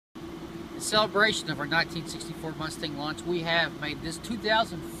In celebration of our 1964 Mustang launch, we have made this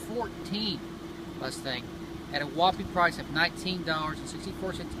 2014 Mustang at a whopping price of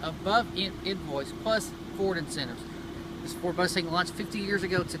 $19.64 above invoice plus Ford incentives. This Ford Mustang launched 50 years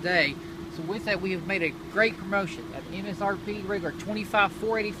ago today, so with that we have made a great promotion at MSRP regular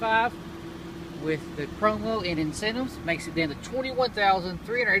 $25,485 with the promo and incentives makes it down to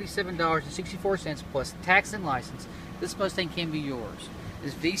 $21,387.64 plus tax and license. This Mustang can be yours.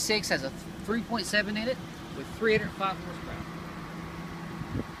 This V6 has a 3.7 in it with 305 horsepower.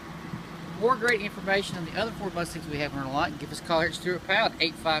 More great information on the other Ford Mustangs we have on our lot, give us a call here at Stuart Powell at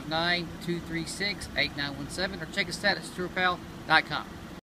 859-236-8917 or check us out at stuartpowell.com.